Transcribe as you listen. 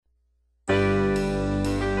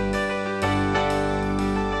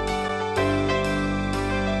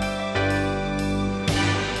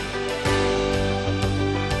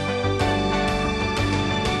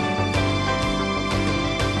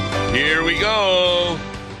we go.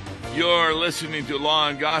 You're listening to Law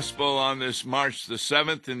and Gospel on this March the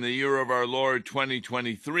 7th in the year of our Lord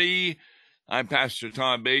 2023. I'm Pastor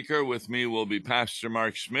Tom Baker. With me will be Pastor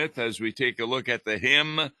Mark Smith as we take a look at the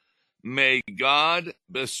hymn, May God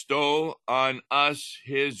Bestow on Us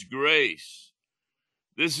His Grace.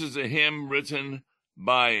 This is a hymn written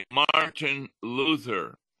by Martin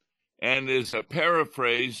Luther and is a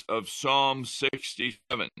paraphrase of Psalm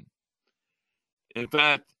 67. In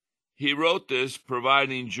fact, he wrote this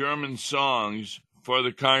providing German songs for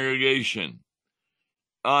the congregation.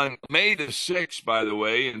 On May the 6th, by the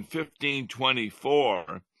way, in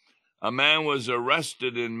 1524, a man was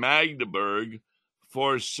arrested in Magdeburg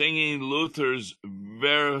for singing Luther's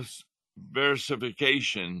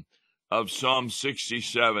versification of Psalm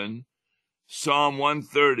 67, Psalm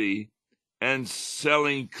 130, and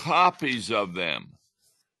selling copies of them.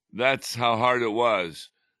 That's how hard it was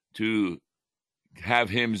to have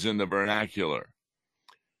hymns in the vernacular.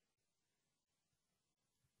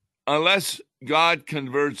 Unless God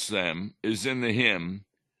converts them is in the hymn,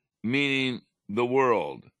 meaning the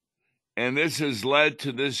world. And this has led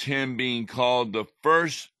to this hymn being called the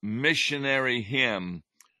first missionary hymn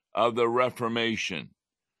of the Reformation.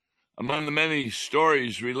 Among the many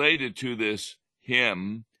stories related to this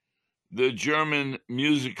hymn, the German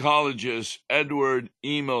musicologist Edward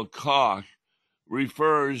Emil Koch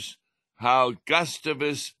refers how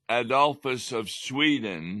Gustavus Adolphus of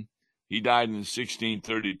Sweden, he died in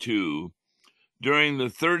 1632, during the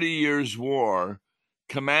 30 Years' War,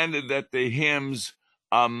 commanded that the hymns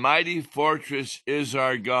A Mighty Fortress is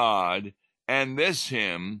Our God and this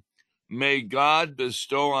hymn, May God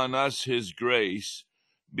Bestow on Us His Grace,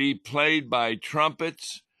 be played by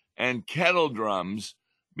trumpets and kettle drums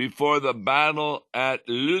before the battle at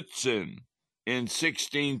Lutzen in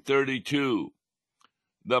 1632.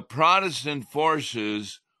 The Protestant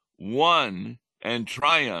forces won and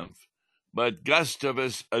triumphed, but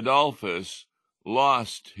Gustavus Adolphus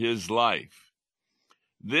lost his life.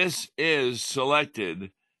 This is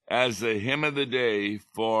selected as the hymn of the day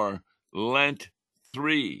for Lent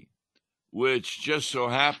 3, which just so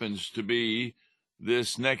happens to be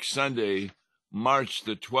this next Sunday, March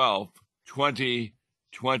the 12th,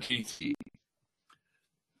 2023.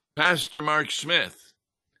 Pastor Mark Smith.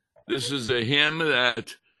 This is a hymn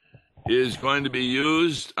that is going to be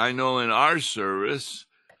used, I know, in our service,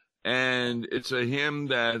 and it's a hymn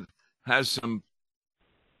that has some.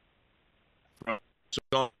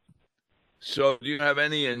 So do you have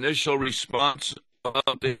any initial response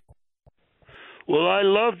about it? Well, I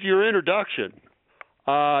loved your introduction.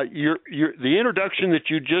 The introduction that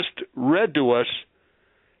you just read to us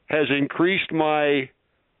has increased my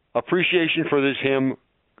appreciation for this hymn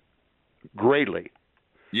greatly.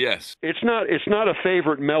 Yes. It's not a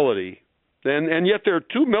favorite melody, and yet there are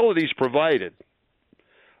two melodies provided.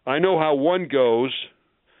 I know how one goes.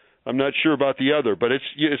 I'm not sure about the other, but it's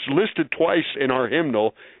listed twice in our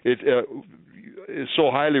hymnal. It is so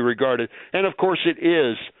highly regarded, and of course it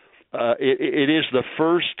is the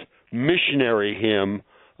first missionary hymn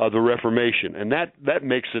of the Reformation, and that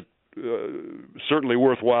makes it certainly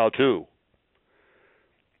worthwhile too.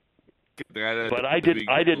 But I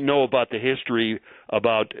didn't know about the history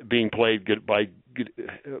about being played by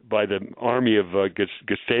the army of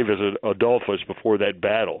Gustavus Adolphus before that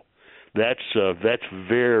battle. That's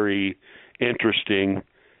very interesting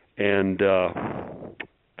and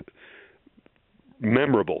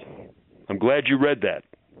memorable. I'm glad you read that.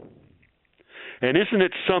 And isn't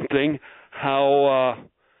it something how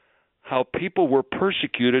people were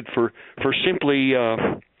persecuted for simply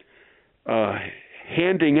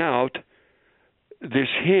handing out this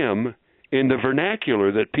hymn in the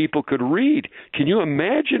vernacular that people could read? Can you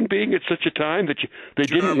imagine being at such a time that they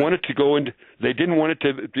didn't want it to go in? They didn't want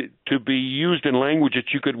it to be used in language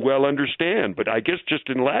that you could well understand, but I guess just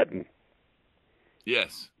in Latin.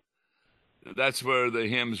 Yes, that's where the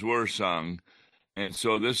hymns were sung, and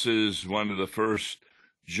so this is one of the first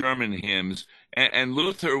German hymns. And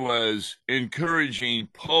Luther was encouraging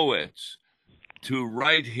poets to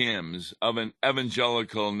write hymns of an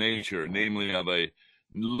evangelical nature, namely of a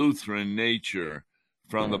Lutheran nature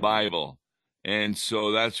from the Bible. And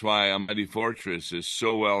so that's why A Mighty Fortress is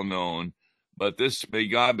so well known. But this, May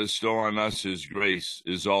God Bestow on Us His Grace,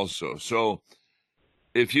 is also. So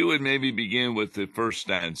if you would maybe begin with the first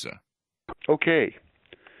stanza. Okay.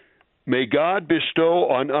 May God bestow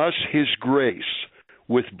on us His grace,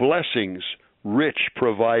 with blessings rich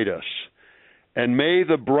provide us. And may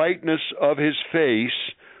the brightness of His face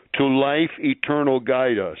to life eternal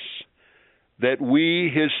guide us, that we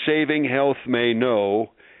His saving health may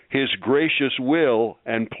know, His gracious will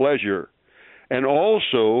and pleasure, and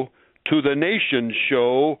also to the nations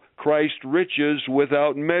show Christ's riches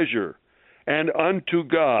without measure, and unto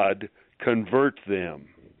God convert them.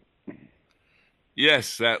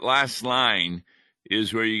 Yes, that last line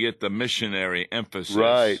is where you get the missionary emphasis.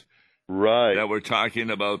 Right. That we're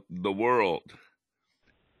talking about the world.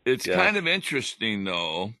 It's kind of interesting,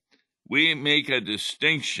 though. We make a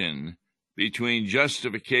distinction between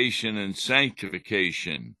justification and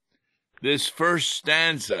sanctification. This first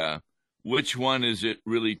stanza, which one is it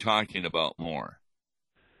really talking about more?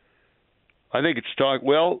 I think it's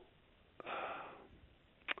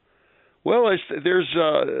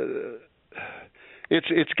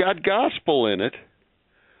it's got gospel in it.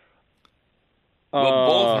 Well,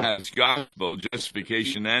 both has gospel,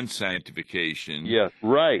 justification and sanctification. Yeah,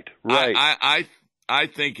 right. I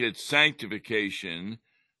think it's sanctification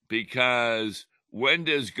because when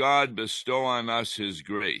does God bestow on us his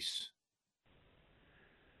grace?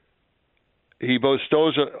 He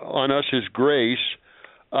bestows on us his grace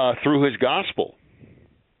through his gospel.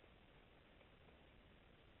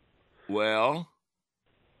 Well,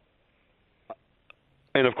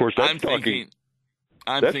 and of course I'm thinking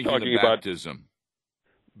of baptism.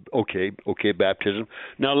 Okay, baptism.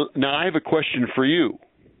 Now I have a question for you.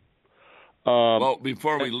 Well,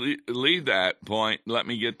 before we leave that point, let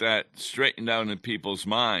me get that straightened out in people's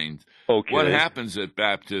minds. Okay. What happens at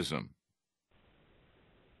baptism?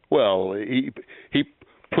 Well, he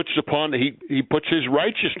puts his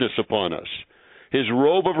righteousness upon us, his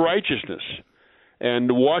robe of righteousness, and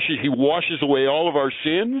he washes away all of our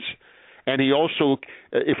sins, and he also,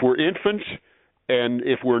 if we're infants and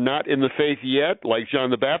if we're not in the faith yet, like John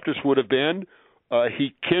the Baptist would have been,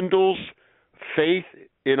 he kindles faith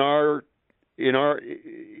in our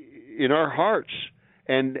hearts,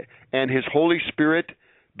 and his Holy Spirit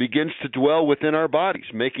begins to dwell within our bodies,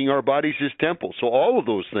 making our bodies his temple. So all of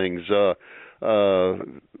those things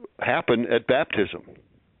happen at baptism.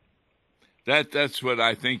 That's what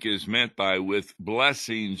I think is meant by with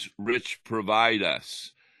blessings rich provide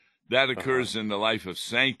us. That occurs in the life of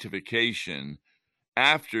sanctification.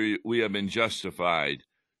 After we have been justified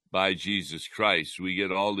by Jesus Christ, we get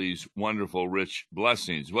all these wonderful rich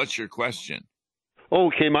blessings. What's your question?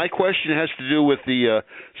 Okay, my question has to do with the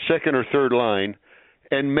second or third line.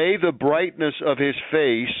 And may the brightness of his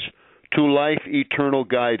face to life eternal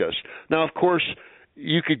guide us. Now, of course,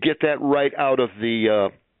 you could get that right out of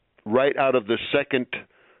the second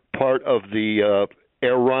part of the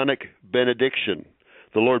Aaronic benediction.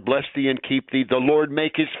 The Lord bless thee and keep thee. The Lord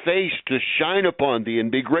make his face to shine upon thee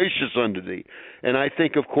and be gracious unto thee. And I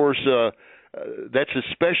think, of course, that's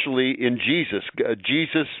especially in Jesus.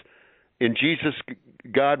 In Jesus,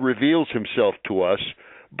 God reveals himself to us.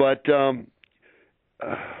 But how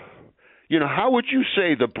would you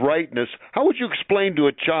say the brightness? How would you explain to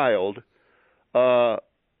a child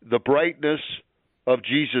the brightness of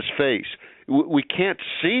Jesus' face? We can't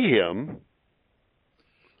see him.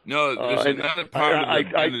 No, there's another part of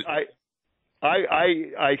it.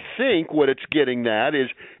 I think what it's getting at is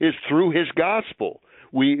through his gospel.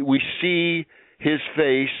 We see his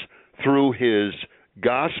face through his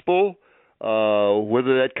gospel,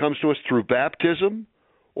 whether that comes to us through baptism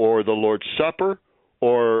or the Lord's Supper,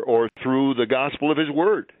 or through the gospel of his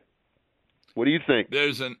word. What do you think?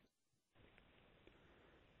 There's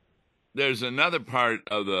another part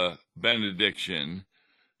of the benediction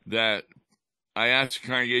that I asked the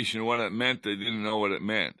congregation what it meant. They didn't know what it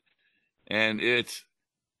meant. And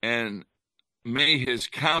may his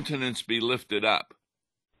countenance be lifted up.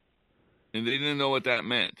 And they didn't know what that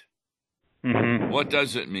meant. Mm-hmm. What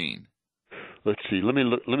does it mean? Let's see. Let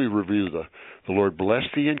me review the Lord bless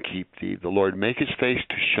thee and keep thee. The Lord make his face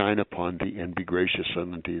to shine upon thee and be gracious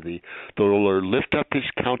unto thee. The Lord lift up his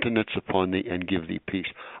countenance upon thee and give thee peace.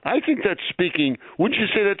 I think that's speaking. Wouldn't you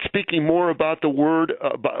say that's speaking more about the word,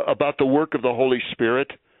 about the work of the Holy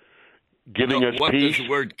Spirit, giving us what peace? What does the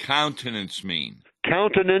word countenance mean?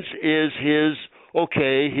 Countenance is his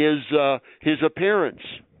appearance.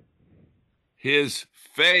 His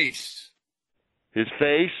face. His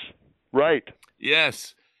face. Right.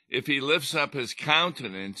 Yes. If he lifts up his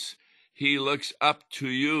countenance, he looks up to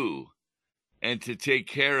you and to take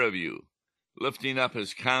care of you. Lifting up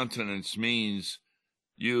his countenance means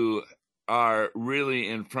you are really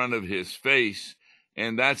in front of his face,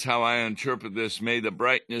 and that's how I interpret this. May the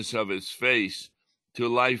brightness of his face to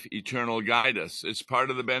life eternal guide us. It's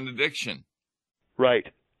part of the benediction.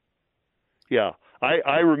 Right. Yeah.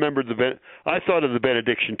 I remembered I thought of the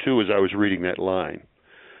benediction, too, as I was reading that line.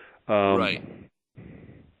 Right.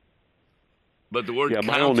 But the word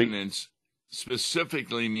countenance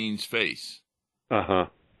specifically means face.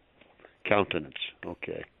 Countenance.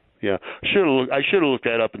 Okay. Yeah. I should have looked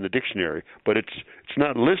that up in the dictionary, but it's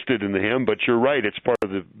not listed in the hymn. But you're right; it's part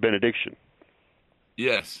of the benediction.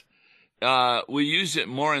 Yes. We use it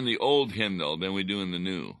more in the old hymnal than we do in the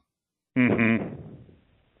new. Mm-hmm.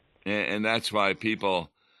 And that's why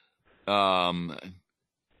people, 2 of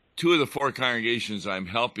the 4 congregations I'm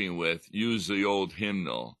helping with use the old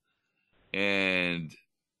hymnal. And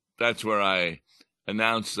that's where I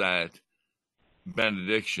announce that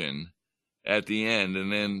benediction at the end.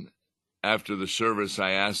 And then after the service,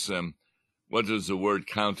 I ask them, what does the word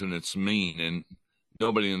countenance mean? And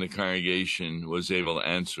nobody in the congregation was able to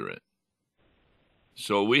answer it.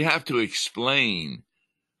 So we have to explain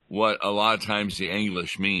what a lot of times the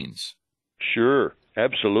English means. Sure,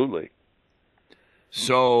 absolutely.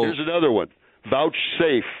 So here's another one.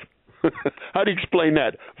 Vouchsafe. How do you explain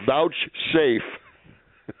that? Vouchsafe.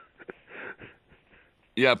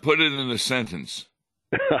 Yeah, put it in a sentence.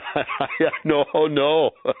 No.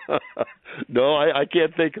 No, I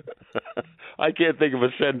can't think. I can't think of a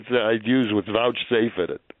sentence that I'd use with vouchsafe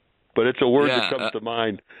in it. But it's a word that comes to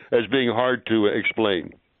mind as being hard to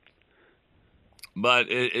explain. But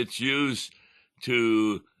it's used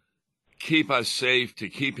to keep us safe, to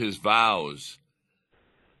keep his vows.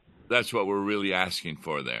 That's what we're really asking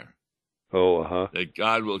for there. Oh, uh-huh. That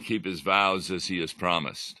God will keep his vows as he has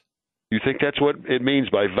promised. You think that's what it means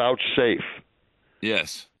by vouchsafe?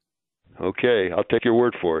 Yes. Okay, I'll take your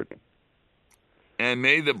word for it. And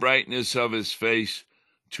may the brightness of his face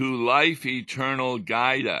to life eternal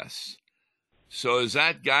guide us. So is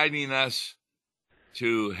that guiding us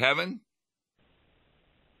to heaven?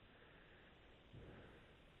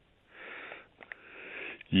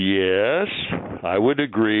 Yes, I would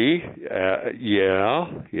agree. Yeah.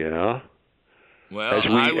 Well,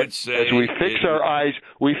 I would say as we fix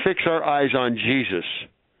our eyes on Jesus.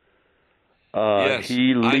 Yes,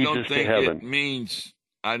 he leads us to heaven.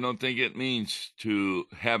 I don't think it means to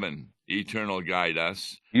heaven, eternal guide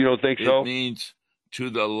us. You don't think so? It means to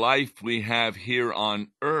the life we have here on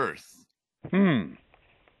earth.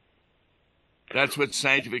 That's what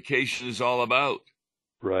sanctification is all about.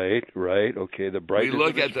 Right. Okay, the brightness. We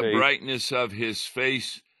look at the face. brightness of his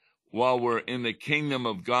face while we're in the kingdom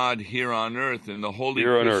of God here on earth in the Holy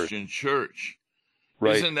Christian Church.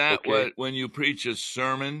 Right. Isn't that what, when you preach a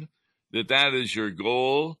sermon, that is your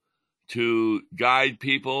goal, to guide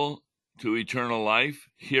people to eternal life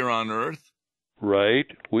here on earth? Right.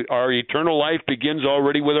 Our eternal life begins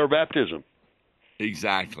already with our baptism.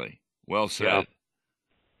 Exactly. Well said. Yeah.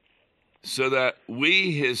 So that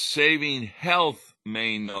we his saving health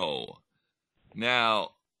may know.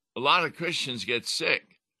 Now, a lot of Christians get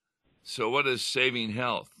sick. So what is saving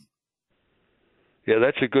health? Yeah,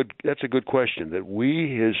 that's a good question. That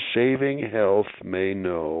we his saving health may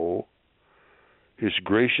know his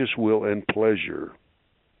gracious will and pleasure.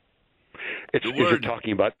 It's not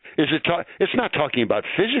talking about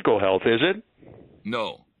physical health, is it?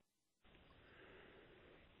 No.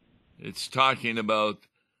 It's talking about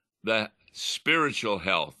the spiritual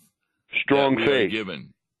health. Strong that we faith. Are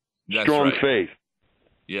given. That's Strong right. faith.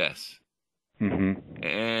 Yes. Mm-hmm.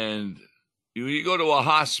 And you go to a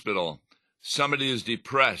hospital, somebody is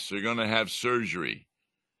depressed, they're going to have surgery.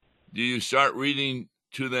 Do you start reading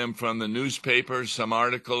to them from the newspaper, some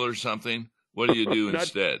article or something? What do you do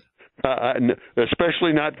instead?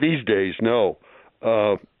 Especially not these days, no.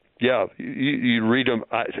 You read them,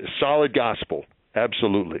 solid gospel,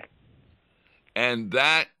 absolutely. And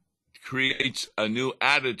that creates a new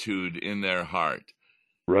attitude in their heart.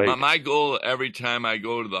 Right. My goal every time I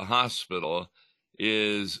go to the hospital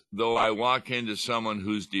is, though I walk into someone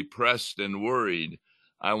who's depressed and worried,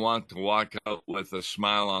 I want to walk out with a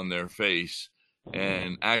smile on their face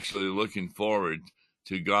and actually looking forward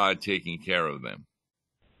to God taking care of them.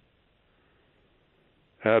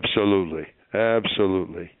 Absolutely.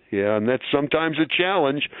 Yeah, and that's sometimes a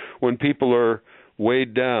challenge when people are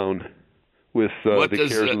weighed down with the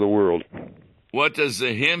cares of the world. What does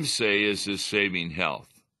the hymn say is his saving health?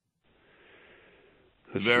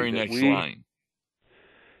 The very next line.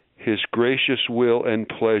 His gracious will and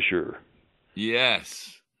pleasure.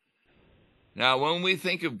 Yes. Now, when we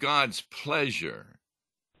think of God's pleasure,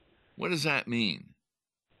 what does that mean?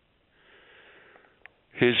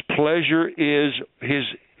 His pleasure is his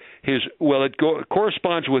it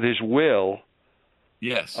corresponds with his will.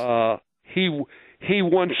 Yes. He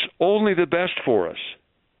wants only the best for us.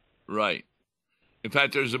 Right. In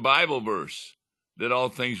fact, there's a Bible verse that all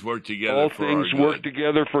things work together all for our good. All things work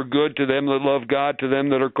together for good to them that love God, to them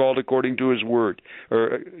that are called according to his word.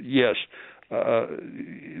 What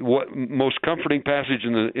most comforting passage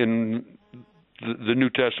in the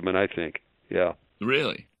New Testament, I think. Yeah.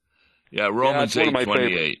 Really? Yeah, Romans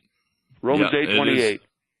 8:28. Romans 8:28.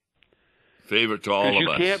 Favorite to all of us.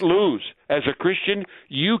 You can't lose. As a Christian,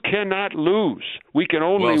 you cannot lose. We can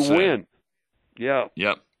only win. Yeah.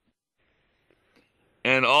 Yep.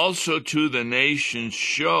 And also to the nations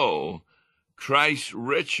show Christ's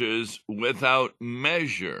riches without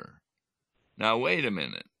measure. Now, wait a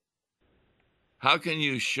minute. How can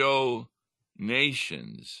you show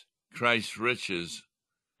nations Christ's riches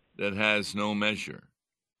that has no measure?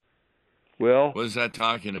 Well, what is that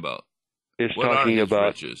talking about? It's what talking are his about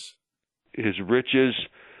riches? His riches,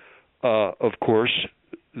 of course,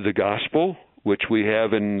 the gospel, which we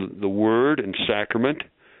have in the word and sacrament,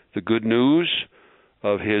 the good news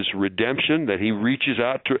of his redemption, that he reaches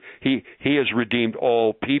out to. He has redeemed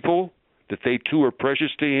all people, that they too are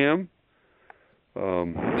precious to him.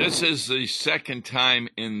 This is the second time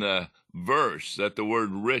in the verse that the word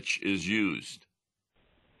rich is used.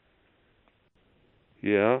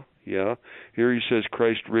 Yeah. Here he says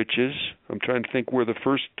Christ riches. I'm trying to think where the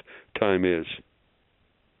first time is.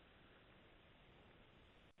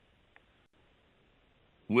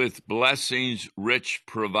 With blessings rich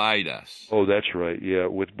provide us. Oh, that's right. Yeah,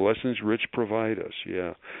 with blessings rich provide us.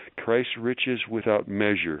 Yeah. Christ's riches without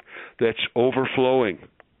measure. That's overflowing.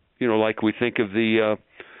 Like we think of the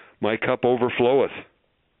my cup overfloweth.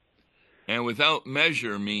 And without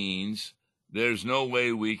measure means there's no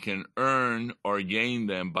way we can earn or gain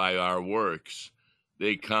them by our works.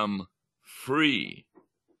 They come free.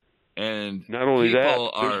 And not only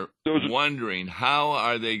people that, are wondering, how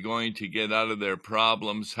are they going to get out of their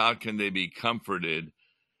problems? How can they be comforted?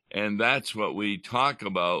 And that's what we talk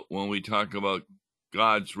about when we talk about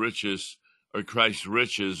God's riches or Christ's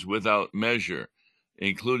riches without measure,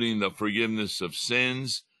 including the forgiveness of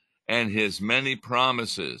sins and his many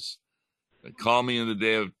promises. Call me in the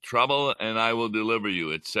day of trouble, and I will deliver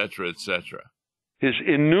you, etc., etc. His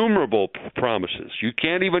innumerable promises. You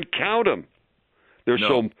can't even count them. They're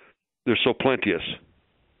so plenteous.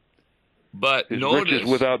 But his notice, riches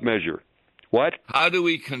without measure. What? How do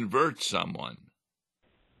we convert someone?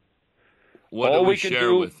 What do we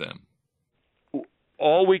share with them?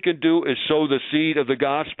 All we can do is sow the seed of the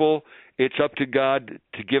gospel. It's up to God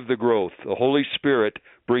to give the growth. The Holy Spirit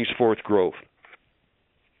brings forth growth.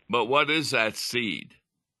 But what is that seed?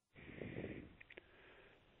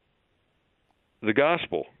 The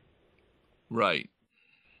gospel. Right.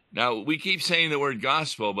 Now, we keep saying the word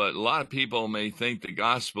gospel, but a lot of people may think the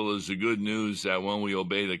gospel is the good news that when we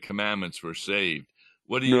obey the commandments, we're saved.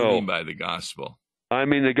 What do you mean by the gospel? I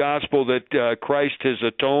mean the gospel that Christ has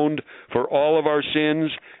atoned for all of our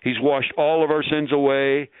sins. He's washed all of our sins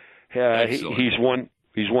away. He's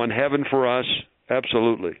won heaven for us.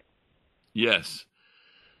 Absolutely. Yes.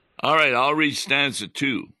 All right, I'll read stanza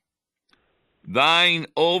 2. Thine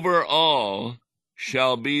over all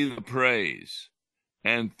shall be the praise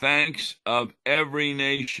and thanks of every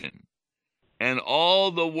nation, and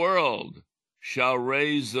all the world shall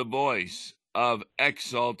raise the voice of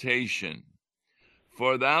exaltation.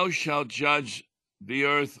 For thou shalt judge the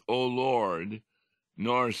earth, O Lord,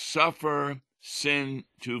 nor suffer sin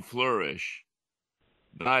to flourish.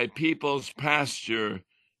 Thy people's pasture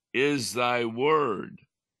is thy word,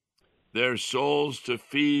 their souls to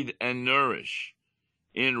feed and nourish,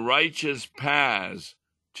 in righteous paths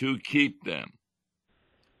to keep them.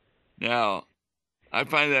 Now, I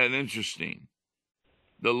find that interesting.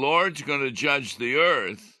 The Lord's going to judge the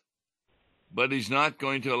earth, but he's not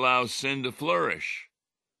going to allow sin to flourish.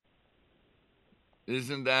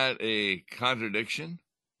 Isn't that a contradiction?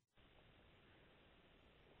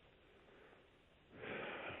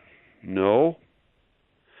 No,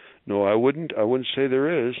 I wouldn't say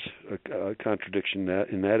there is a contradiction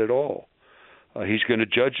in that at all. He's going to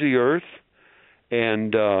judge the earth,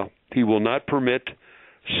 and he will not permit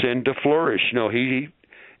sin to flourish. No, he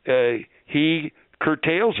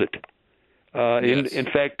curtails it. Yes. In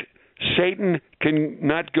fact, Satan can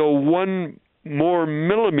not go one more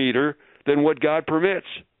millimeter than what God permits.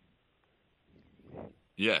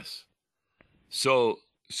 Yes. So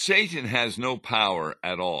Satan has no power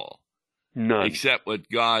at all. None. Except what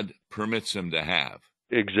God permits him to have.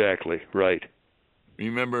 Exactly, right.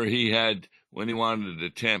 Remember, when he wanted to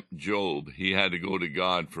tempt Job, he had to go to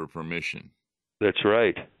God for permission. That's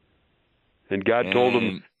right. And God told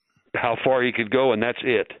him how far he could go, and that's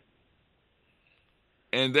it.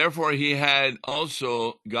 And therefore, he had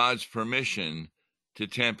also God's permission to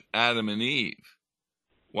tempt Adam and Eve.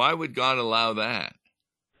 Why would God allow that?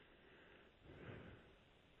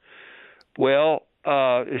 Well,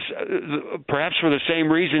 perhaps for the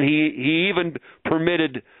same reason he even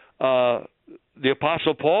permitted the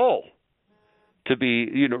Apostle Paul to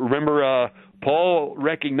be, remember Paul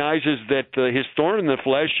recognizes that his thorn in the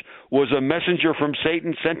flesh was a messenger from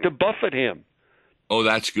Satan sent to buffet him. Oh,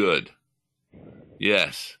 that's good.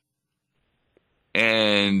 Yes.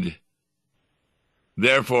 And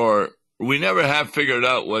therefore, we never have figured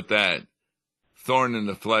out what that thorn in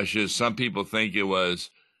the flesh is. Some people think it was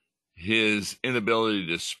his inability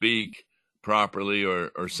to speak properly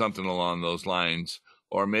or something along those lines,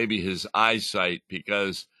 or maybe his eyesight,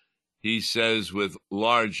 because he says with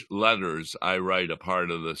large letters, I write a part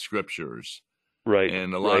of the scriptures. Right.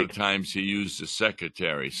 And a lot of times he used a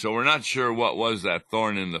secretary. So we're not sure what was that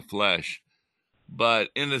thorn in the flesh. But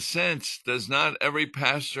in a sense, does not every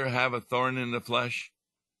pastor have a thorn in the flesh?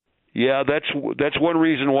 Yeah, that's one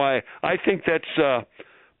reason why I think that's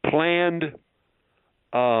planned.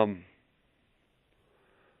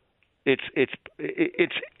 It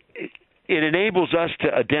enables us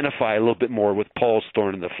to identify a little bit more with Paul's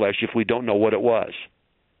thorn in the flesh if we don't know what it was.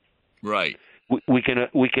 Right. We can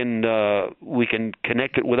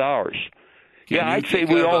connect it with ours. I'd say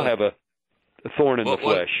we all have a thorn in the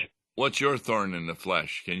flesh. What's your thorn in the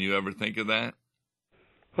flesh? Can you ever think of that?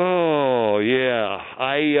 Oh yeah,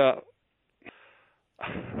 I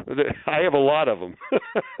have a lot of them,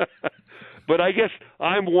 but I guess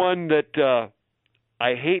I'm one that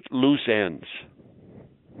I hate loose ends.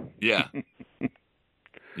 Yeah.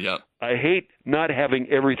 Yep. I hate not having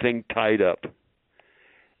everything tied up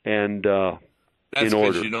and that's in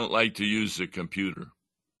order. Because you don't like to use the computer.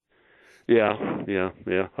 Yeah.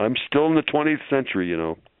 I'm still in the 20th century, you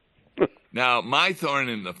know. Now, my thorn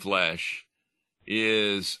in the flesh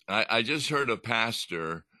is I just heard a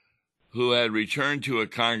pastor who had returned to a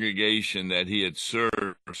congregation that he had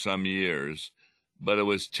served for some years, but it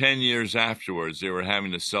was 10 years afterwards they were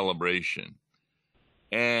having a celebration.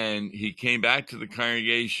 And he came back to the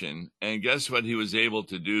congregation, and guess what he was able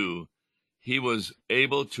to do? He was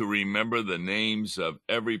able to remember the names of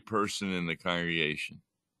every person in the congregation.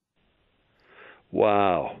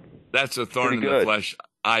 Wow. That's a thorn in the flesh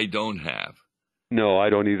I don't have. No, I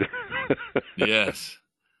don't either. Yes.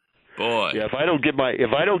 Boy. Yeah, if I don't get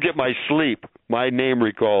my sleep, my name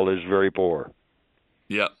recall is very poor.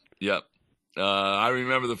 Yep. I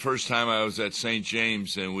remember the first time I was at St.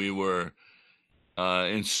 James and we were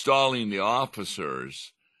installing the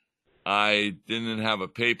officers. I didn't have a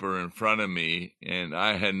paper in front of me, and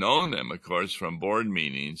I had known them, of course, from board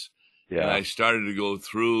meetings. Yeah. And I started to go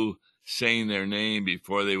through saying their name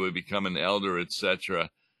before they would become an elder, etc.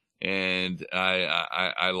 And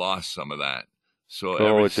I lost some of that. So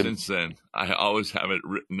ever since then, I always have it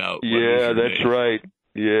written out. Yeah, that's right.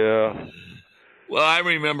 Yeah. Well, I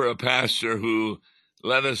remember a pastor who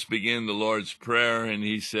let us begin the Lord's Prayer, and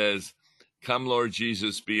he says, "Come, Lord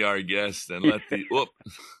Jesus, be our guest, and let the..."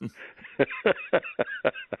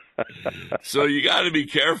 So you got to be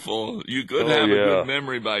careful. You could have a good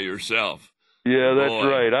memory by yourself. Yeah, that's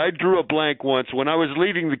right. I drew a blank once when I was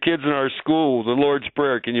leading the kids in our school, the Lord's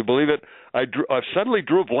Prayer. Can you believe it? I suddenly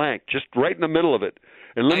drew a blank, just right in the middle of it.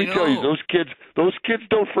 And let me tell you, those kids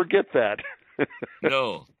don't forget that.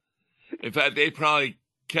 No. In fact, they probably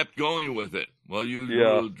kept going with it. Well,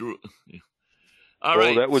 you drew. All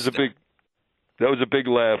right. That was a big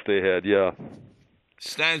laugh they had. Yeah.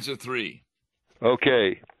 Stanza 3.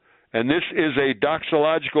 Okay. And this is a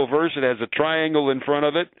doxological verse. It has a triangle in front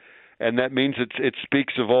of it, and that means it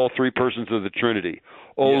speaks of all three persons of the Trinity.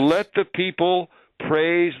 Oh, yes. Let the people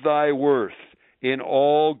praise thy worth in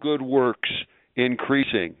all good works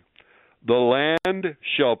increasing. The land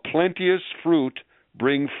shall plenteous fruit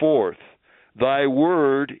bring forth. Thy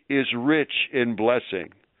word is rich in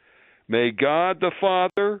blessing. May God the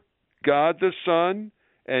Father, God the Son,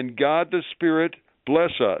 and God the Spirit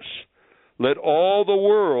bless us. Let all the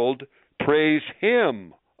world praise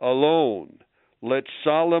him alone. Let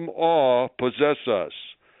solemn awe possess us.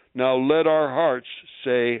 Now let our hearts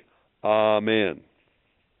say, Amen.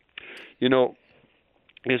 You know,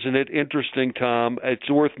 isn't it interesting, Tom? It's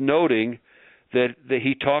worth noting that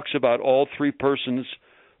he talks about all three persons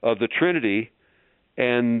of the Trinity,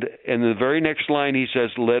 and in the very next line he says,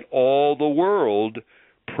 let all the world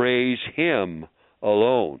praise him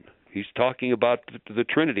alone. He's talking about the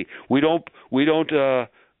Trinity. We don't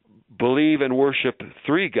believe and worship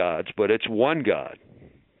three gods, but it's one God,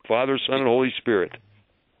 Father, Son, and Holy Spirit.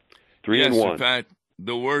 Three in one. In fact,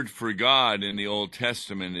 the word for God in the Old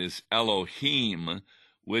Testament is Elohim,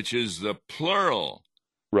 which is the plural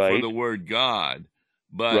for the word God.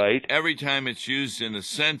 But every time it's used in a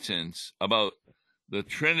sentence about the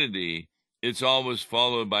Trinity, it's always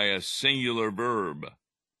followed by a singular verb.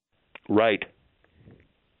 Right.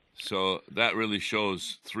 So that really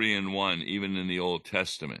shows three in one, even in the Old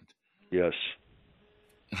Testament. Yes.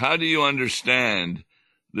 how do you understand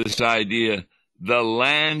this idea, the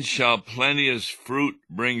land shall plenteous fruit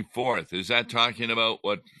bring forth? Is that talking about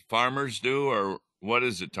what farmers do, or what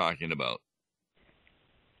is it talking about?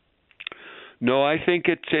 No, I think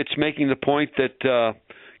it's making the point that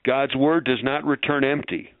God's word does not return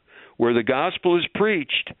empty. Where the gospel is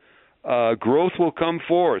preached, growth will come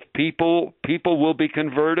forth. People will be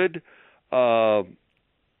converted. The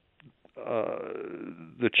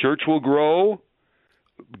church will grow.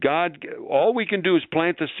 God, all we can do is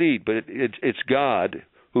plant the seed, but it's God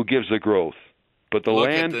who gives the growth. But the Look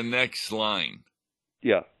land. Look at the next line.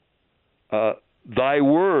 Yeah. Thy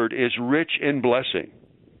word is rich in blessing.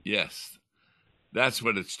 Yes, that's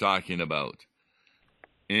what it's talking about.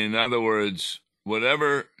 In other words,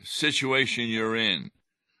 whatever situation you're in,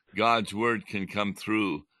 God's word can come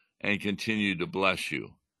through and continue to bless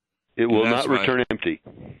you. It will not return empty.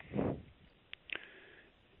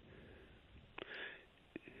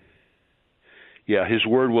 Yeah, his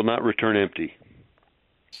word will not return empty.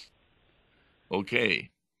 Okay.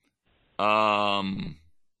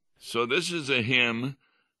 So this is a hymn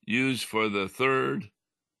used for the third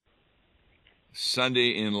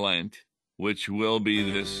Sunday in Lent, which will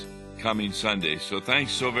be this coming Sunday. So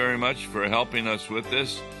thanks so very much for helping us with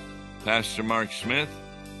this, Pastor Mark Smith.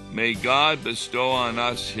 May God bestow on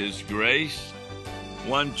us his grace.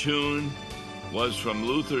 One tune was from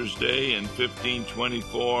Luther's day in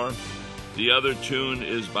 1524. The other tune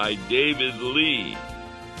is by David Lee,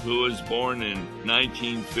 who was born in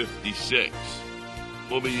 1956.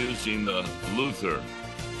 We'll be using the Luther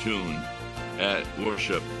tune at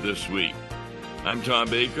worship this week. I'm Tom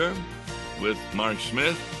Baker with Mark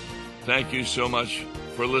Smith. Thank you so much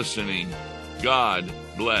for listening. God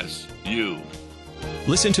bless you.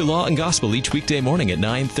 Listen to Law and Gospel each weekday morning at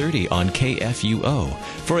 9:30 on KFUO.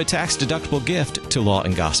 For a tax-deductible gift to Law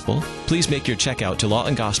and Gospel, please make your check out to Law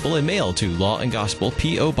and Gospel and mail to Law and Gospel,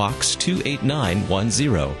 P.O. Box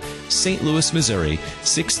 28910, St. Louis, Missouri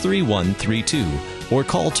 63132, or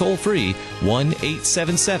call toll-free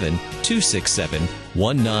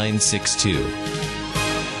 1-877-267-1962.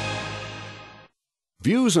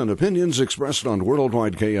 Views and opinions expressed on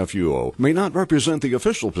Worldwide KFUO may not represent the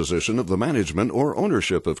official position of the management or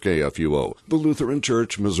ownership of KFUO, the Lutheran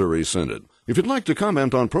Church Missouri Synod. If you'd like to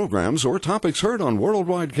comment on programs or topics heard on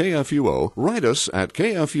Worldwide KFUO, write us at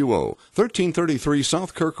KFUO, 1333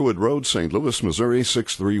 South Kirkwood Road, St. Louis, Missouri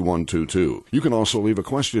 63122. You can also leave a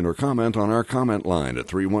question or comment on our comment line at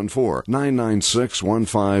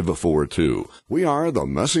 314-996-1542. We are the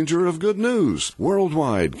messenger of good news,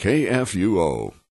 Worldwide KFUO.